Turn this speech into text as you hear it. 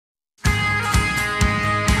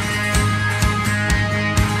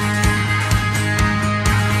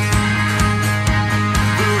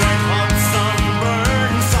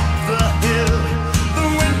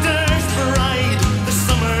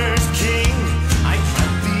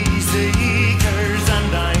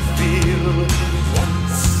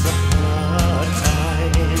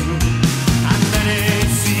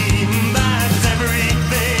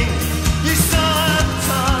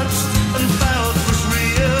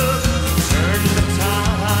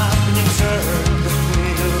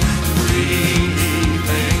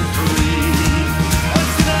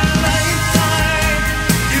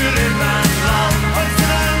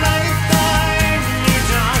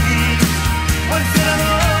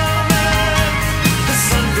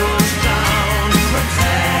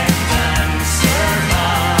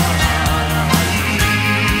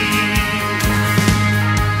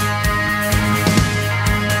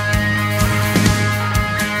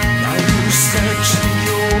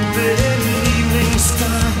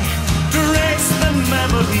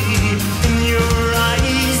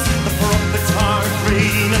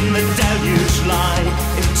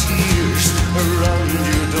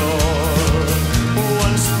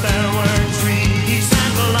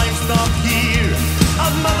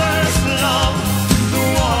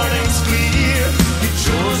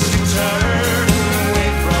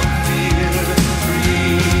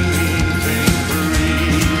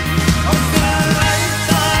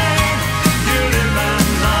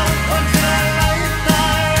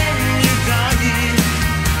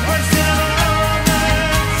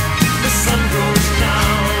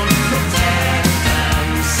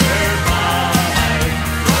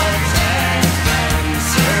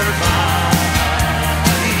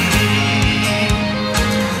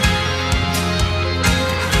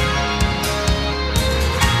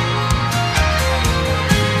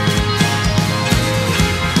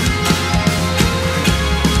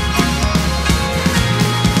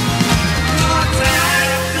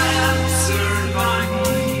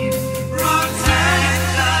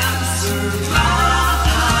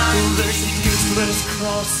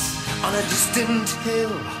On a distant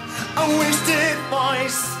hill, a wasted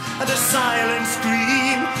voice and a silent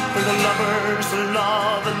scream, where the lovers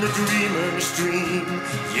love and the dreamers dream.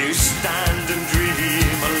 You stand and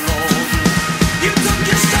dream alone. You took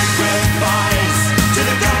your sacrifice to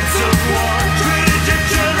the gods of war, traded your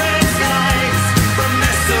children's lives for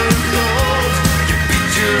mess of gold. You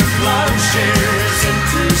beat your plowshares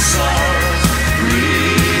into swords,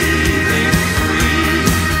 breathing free.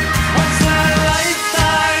 Once in a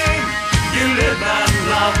lifetime, you live and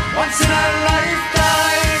love. Once in a lifetime,